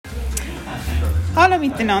Hallo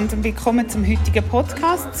miteinander und willkommen zum heutigen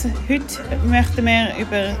Podcast. Heute möchten wir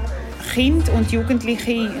über Kinder und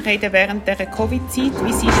Jugendliche reden während der Covid-Zeit. Wie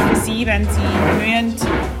es ist für sie, wenn sie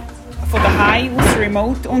von daheim aus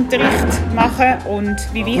Remote-Unterricht machen und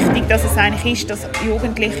wie wichtig dass es eigentlich ist, dass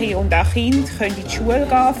Jugendliche und auch Kinder können in die Schule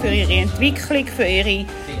gehen für ihre Entwicklung, für ihre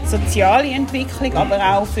soziale Entwicklung, aber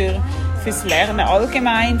auch fürs Lernen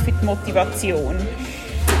allgemein, für die Motivation.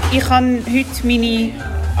 Ich habe heute meine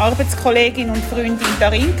Arbeitskollegin und Freundin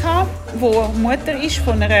Darinka, die Mutter ist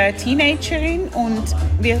von einer Teenagerin und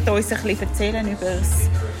wird uns ein bisschen erzählen über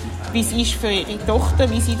wie es ist für ihre Tochter,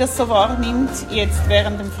 wie sie das so wahrnimmt, jetzt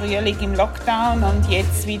während dem Frühling im Lockdown und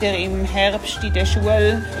jetzt wieder im Herbst in der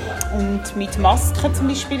Schule und mit Masken zum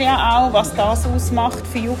Beispiel ja auch, was das ausmacht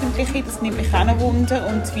für Jugendliche, das nimmt mich auch noch Wunder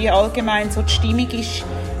und wie allgemein so die Stimmung ist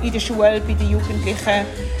in der Schule bei den Jugendlichen.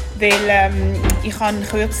 Weil ich habe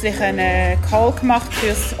kürzlich einen Call gemacht für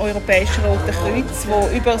das Europäische Rote Kreuz, wo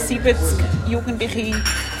über 70 Jugendliche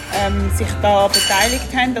sich da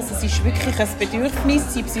beteiligt haben. Also es ist wirklich ein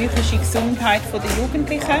Bedürfnis, die psychische Gesundheit der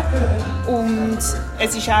Jugendlichen. Und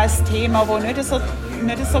es ist auch ein Thema, das nicht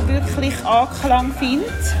so wirklich Anklang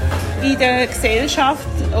findet in der Gesellschaft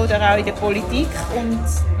oder auch in der Politik. Und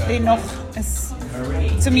dennoch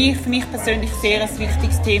für mich persönlich sehr ein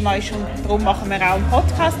wichtiges Thema ist und darum machen wir auch einen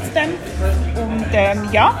Podcast dann. Und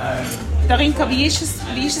Darinka, wie ist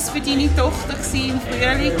es für deine Tochter im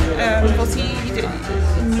Frühling, wo sie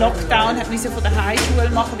im Lockdown von der Heimschule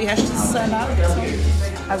machen? Wie hast du das erlebt?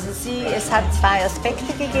 Also es hat zwei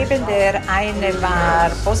Aspekte gegeben. Der eine war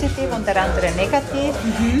positiv und der andere negativ.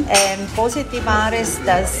 Positiv war es,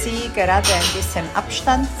 dass sie gerade ein bisschen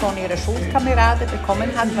Abstand von ihrer Schulkameraden bekommen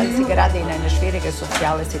hat, weil sie gerade in einer schwierigen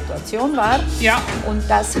sozialen Situation war. Ja. Und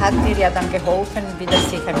das hat ihr ja dann geholfen, wieder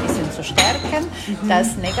sich ein bisschen zu stärken.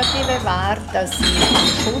 Das Negative war, dass sie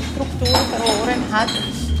die Schulstruktur verloren hat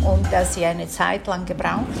und dass sie eine Zeit lang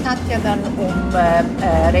gebraucht hat, ja dann um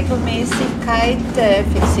Regelmäßigkeit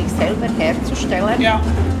für sich selber herzustellen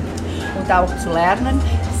und auch zu lernen.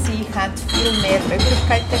 Sie hat viel mehr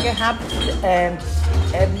Möglichkeiten gehabt,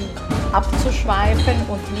 abzuschweifen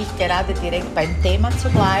und nicht gerade direkt beim Thema zu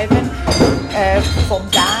bleiben. Von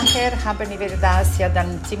daher haben wir das ja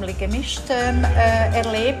dann ziemlich gemischt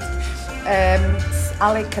erlebt.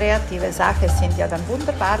 Alle kreative Sachen sind ja dann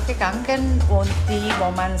wunderbar gegangen und die, wo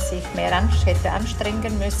man sich mehr hätte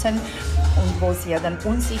anstrengen müssen und wo sie ja dann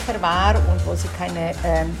unsicher war und wo sie keine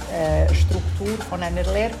Struktur von einer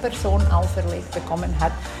Lehrperson auferlegt bekommen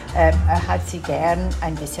hat, hat sie gern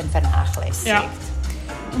ein bisschen vernachlässigt. Ja.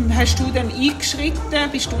 Und bist du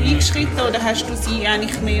eingeschritten oder hast du sie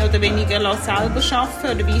eigentlich mehr oder weniger selber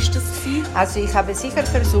arbeiten oder wie ist das gewesen? Also ich habe sicher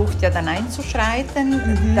versucht, ja dann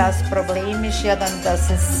einzuschreiten. Das Problem ist ja dann, dass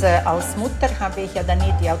es als Mutter habe ich ja dann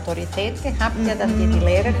nie die Autorität gehabt, ja dann die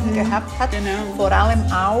Lehrerin gehabt hat. Genau. Vor allem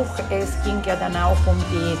auch, es ging ja dann auch um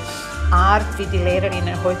die Art, wie die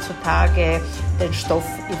Lehrerinnen heutzutage den Stoff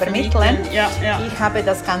übermitteln. Ja. Ich habe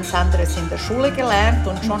das ganz anderes in der Schule gelernt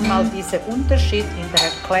und schon mal dieser Unterschied in der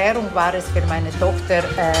Erklärung war es für meine Tochter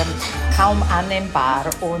kaum annehmbar.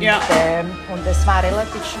 Und es war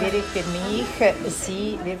relativ schwierig für mich,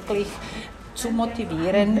 sie wirklich zu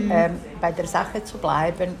motivieren, bei der Sache zu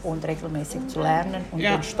bleiben und regelmäßig zu lernen und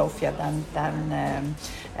den Stoff ja dann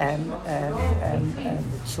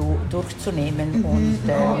durchzunehmen und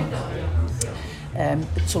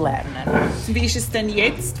zu lernen. Wie ist es denn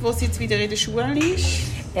jetzt, wo sie jetzt wieder in der Schule ist?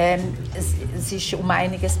 Es ist um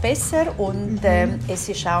einiges besser und es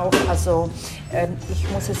ist auch, ich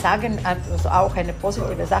muss sagen, also auch eine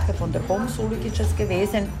positive Sache von der Homeschooling ist es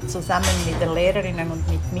gewesen, zusammen mit den Lehrerinnen und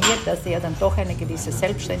mit mir, dass sie ja dann doch eine gewisse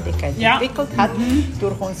Selbstständigkeit entwickelt hat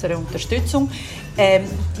durch unsere Unterstützung.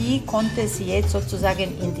 Die konnte sie jetzt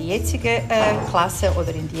sozusagen in die jetzige Klasse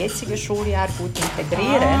oder in die jetzige Schuljahr gut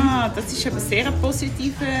integrieren. Das ist aber sehr ein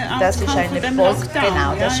positiver Outcome von dem Lockdown.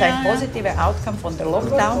 Genau, das ist ein positiver Outcome von der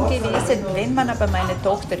Lockdown gewesen. Wenn man aber meine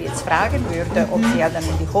Tochter jetzt fragen würde, ob sie ja dann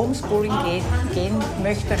in die Homeschooling gehen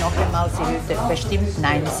möchte, noch einmal, sie würde bestimmt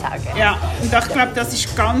Nein sagen. Ja, und ich glaube, das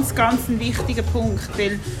ist ganz, ganz ein wichtiger Punkt,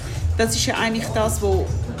 weil das ist ja eigentlich das, wo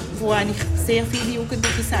eigentlich sehr viele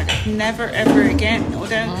Jugendliche sagen, never ever again,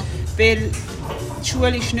 oder? Weil die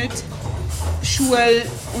Schule ist nicht Schule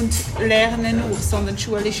und Lernen nur, sondern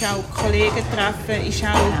Schule ist auch Kollegen treffen, ist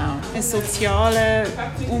auch ein sozialer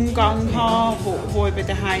Umgang haben, wo eben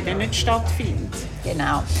daheim nicht stattfindet.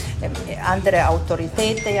 Genau. Andere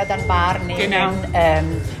Autoritäten ja dann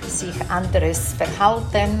wahrnehmen, sich anderes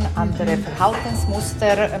Verhalten, andere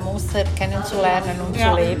Verhaltensmuster kennenzulernen und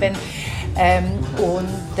zu leben.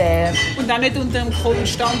 Und auch nicht unter dem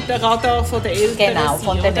konstanten Radar von den Eltern genau, sein,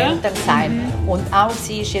 von den oder? Eltern sein. Und auch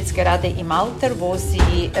sie ist jetzt gerade im Alter, wo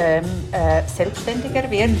sie selbstständiger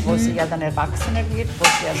wird, wo sie ja dann erwachsener wird, wo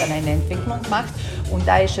sie ja dann eine Entwicklung macht. Und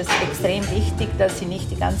da ist es extrem wichtig, dass sie nicht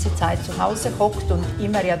die ganze Zeit zu Hause hockt und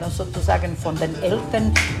immer ja dann sozusagen von den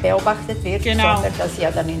Eltern beobachtet wird, sondern dass sie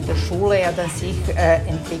ja dann in der Schule ja dann sich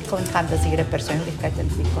entwickeln kann, dass sie ihre Persönlichkeit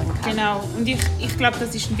entwickeln kann. Genau. Und ich glaube,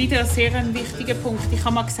 das ist wieder sehr ein wichtiger Punkt. Ich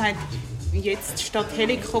habe mal gesagt, jetzt statt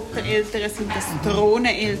Helikoptereltern sind das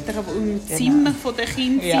Drohneneltern, die im Zimmer der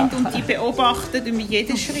Kinder sind und die beobachten über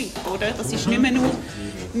jeden Schritt. Oder? Das ist nicht mehr nur,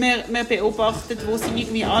 man beobachtet, wo sie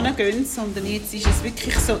irgendwie hingehen, sondern jetzt ist es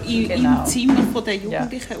wirklich so im Zimmer der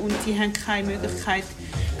Jugendlichen und sie haben keine Möglichkeit.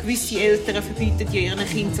 Gewisse Eltern verbieten ja ihren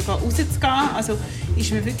Kindern sogar rauszugehen. Also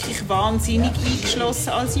ist man wirklich wahnsinnig eingeschlossen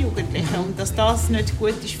als Jugendliche. Und dass das nicht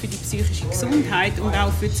gut ist für die psychische Gesundheit und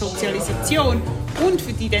auch für die Sozialisation und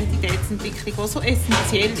für die Identitätsentwicklung, die so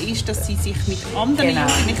essentiell ist, dass sie sich mit anderen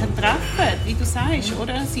Jugendlichen treffen, wie du sagst,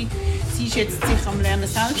 oder? Sie ist jetzt sich am Lernen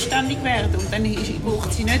selbstständig werden und dann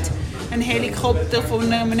braucht sie nicht einen Helikopter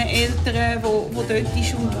von einem Eltern, wo dort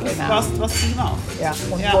ist und aufpasst, was sie macht. Ja,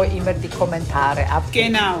 und wo immer die Kommentare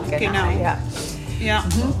abgeben. Genau. Ja.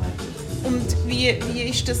 Mhm. Und wie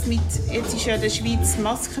ist das mit, jetzt ist ja in der Schweiz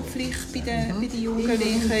Maskenpflicht bei den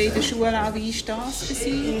Jugendlichen in der Schule auch, wie ist das für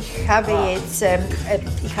Sie? Ich habe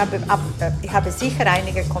sicher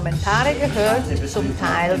einige Kommentare gehört, zum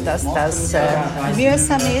Teil, dass das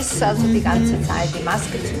mühsam ist, also die ganze Zeit die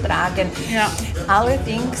Maske zu tragen. Ja.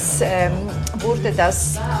 Allerdings wurde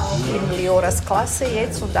das in Leoras Klasse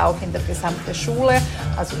jetzt und auch in der gesamten Schule,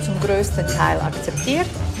 also zum größten Teil akzeptiert.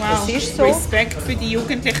 Wow. Es ist so. Respekt für die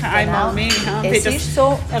Jugendlichen einmal mehr. Ja. Es ist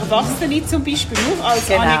so. Erwachsene zum Beispiel, nur als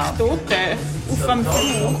Anekdote, auf einem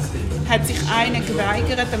Flug hat sich einer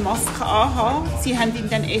geweigert, eine Maske anzuhaben. Sie haben ihn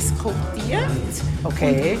dann eskortiert.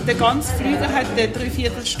 Okay. Und der ganze Flüger musste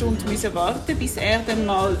 3/4 Stunde warten, bis er dann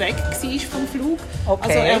mal weg war vom Flug. Okay.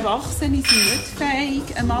 Also Erwachsene sind nicht fähig,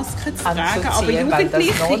 eine Maske zu tragen, aber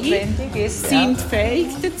Jugendliche sind fähig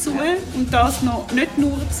dazu. Und das noch nicht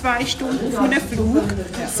nur 2 Stunden auf einem Flug,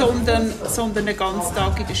 sondern den ganzen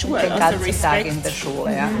Tag in der Schule. Den ganzen Tag in der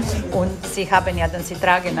Schule, ja. Und sie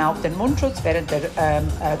tragen auch den Mundschutz während der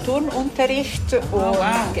Turnunterricht. Und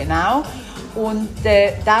genau. Und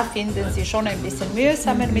da finden sie schon ein bisschen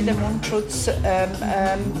mühsamer mit dem Mundschutz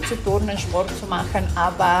zu turnen, Sport zu machen,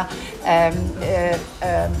 aber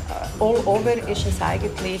all over ist es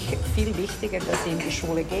eigentlich viel wichtiger, dass sie in die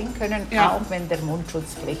Schule gehen können, auch wenn der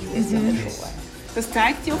Mundschutz Pflicht ist in der Schule. Das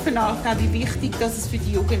zeigt ja auf eine Art auch, wie wichtig dass es für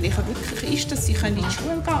die Jugendlichen wirklich ist, dass sie in die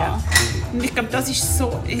Schule gehen können. Ja. Und ich glaube, das ist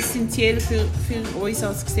so essentiell für uns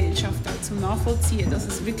als Gesellschaft auch zum Nachvollziehen, dass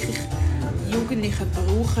es wirklich Jugendliche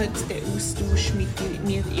brauchen den Austausch mit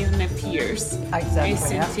ihren Peers. Exactly,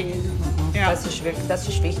 essentiell. Ja. Das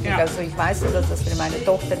ist wichtig. Ja. Also ich weiß, dass das für meine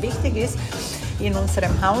Tochter wichtig ist. In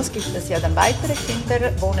unserem Haus gibt es ja dann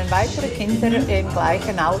wohnen weitere Kinder im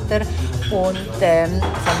gleichen Alter und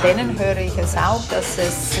von denen höre ich es auch, dass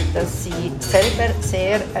sie selber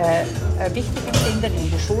sehr wichtig finden, in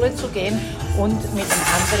die Schule zu gehen und mit den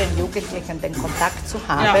anderen Jugendlichen den Kontakt zu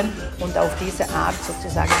haben und auf diese Art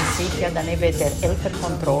sozusagen sich ja dann eben der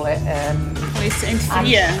Elternkontrolle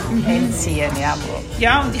entziehen.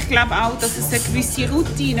 Ja, und ich glaube auch, dass es eine gewisse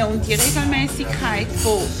Routine und die Regelmäßigkeit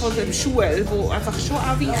von der Schule, wo einfach schon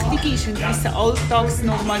auch wichtig ist, eine gewisse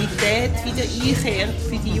Alltagsnormalität wieder einkehrt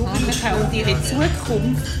für die Jugendlichen und ihre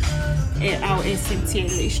Zukunft auch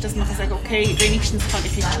essentiell ist, dass man kann sagen, okay, wenigstens kann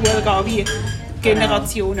ich in die Schule gehen wie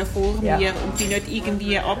Generationen vor mir und bin nicht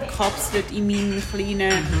irgendwie abgekapselt in meiner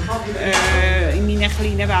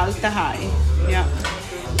kleinen Welt daheim. Ja.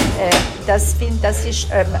 Das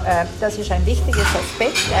ist ein wichtiges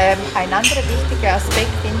Aspekt. Ein anderer wichtiger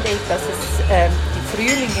Aspekt finde ich, dass es die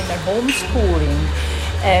Frühling in der Homeschooling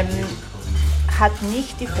hat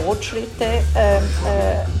nicht die Fortschritte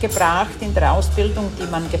gebracht in der Ausbildung, die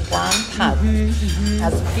man geplant hat.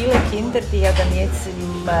 Also viele Kinder, die ja dann jetzt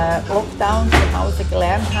im Lockdown zu Hause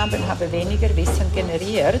gelernt haben, haben weniger Wissen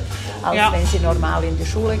generiert, als wenn sie normal in die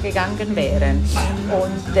Schule gegangen wären.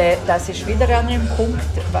 Und das ist wieder an einem Punkt,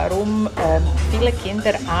 warum viele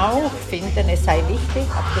Kinder auch finden, es sei wichtig,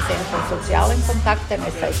 abgesehen von sozialen Kontakten,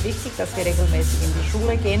 es sei wichtig, dass wir regelmäßig in die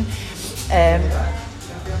Schule gehen,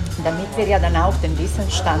 damit wir ja dann auch den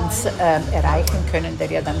Wissensstand erreichen können,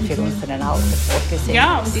 der ja dann für unseren Alter vorgesehen ist.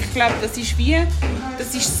 Ja, und ich glaube, das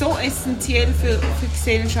ist so essentiell für die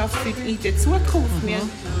Gesellschaft in der Zukunft. Wir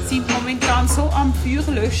sind momentan so am Feuer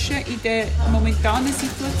löschen in der momentanen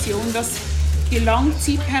Situation, dass die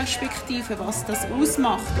Langzeitperspektive, was das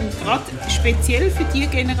ausmacht. Und gerade speziell für die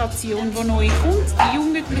Generation, die neu kommt, die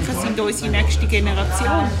Jugendlichen sind unsere nächste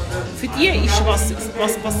Generation. Für die ist,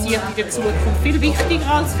 was passiert in der Zukunft, viel wichtiger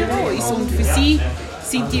als für uns. Und für sie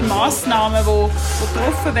sind die Massnahmen, die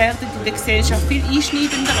getroffen werden in der Gesellschaft, viel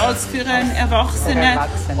einschneidender als für einen Erwachsenen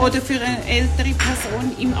oder für eine ältere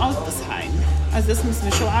Person im Altersheim. Also das muss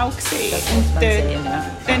man schon auch sehen. Und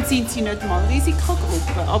dann sind sie nicht mal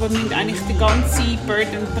Risikogruppe, aber müssen eigentlich den ganzen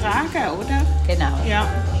Burden tragen, oder? Genau. Ja.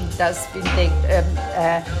 Das finde ich,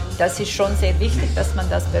 das ist schon sehr wichtig, dass man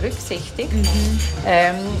das berücksichtigt.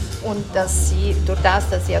 Und dass sie, durch das,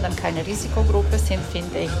 dass sie ja dann keine Risikogruppe sind,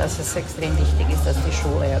 finde ich, dass es extrem wichtig ist, dass die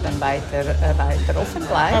Schule ja dann weiter offen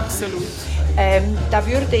bleibt. Absolut. Da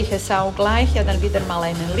würde ich es auch gleich ja dann wieder mal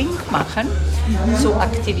einen Link machen zur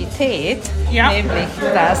Aktivität. Ja. Nämlich,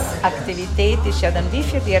 dass Aktivität ist ja dann wie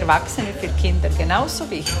für die Erwachsenen, für Kinder genauso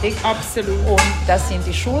wichtig. Absolut. Und dass sie in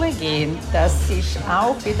die Schule gehen, das ist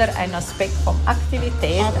auch wieder ein Aspekt von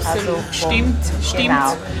Aktivität. Absolut. Also stimmt.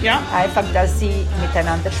 Genau. Ja. Einfach, dass sie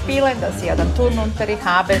miteinander spielen, dass sie ja dann Turnunterricht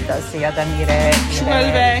haben, dass sie ja dann ihre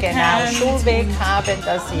Schulweg haben,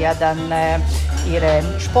 dass sie ja dann ihre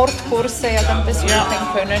Sportkurse ja dann besuchen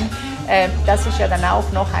können. Das ist ja dann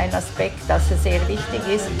auch noch ein Aspekt, das sehr wichtig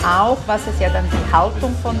ist, auch was es ja dann die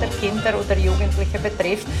Haltung von der Kinder oder Jugendlichen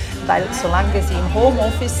betrifft, weil solange sie im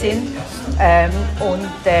Homeoffice sind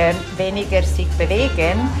und weniger sich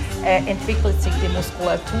bewegen, entwickelt sich die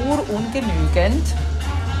Muskulatur ungenügend.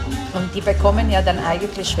 Und die bekommen ja dann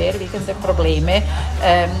eigentlich schwerwiegende Probleme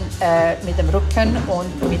mit dem Rücken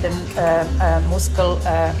und mit dem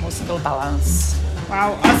Muskelbalance.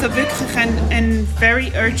 Wow, also wirklich ein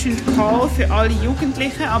very urgent call für alle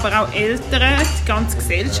Jugendlichen, aber auch Eltern, die ganze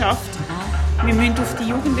Gesellschaft. Wir müssen auf die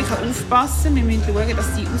Jugendlichen aufpassen, wir müssen schauen,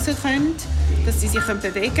 dass sie raus können, dass sie sich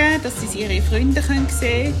bewegen können, dass sie ihre Freunde sehen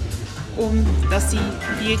können und dass sie,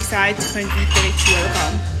 wie gesagt, weiter in die Schule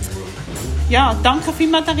gehen. Ja, danke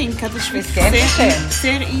vielmals, Darinka. Das war wirklich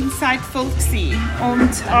sehr insightful gewesen. Und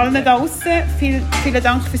allen da draußen vielen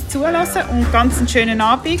Dank fürs Zuhören und ganz einen schönen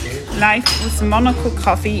Abend live aus dem Monaco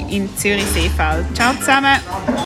Café in Zürich-Seefeld. Ciao zusammen.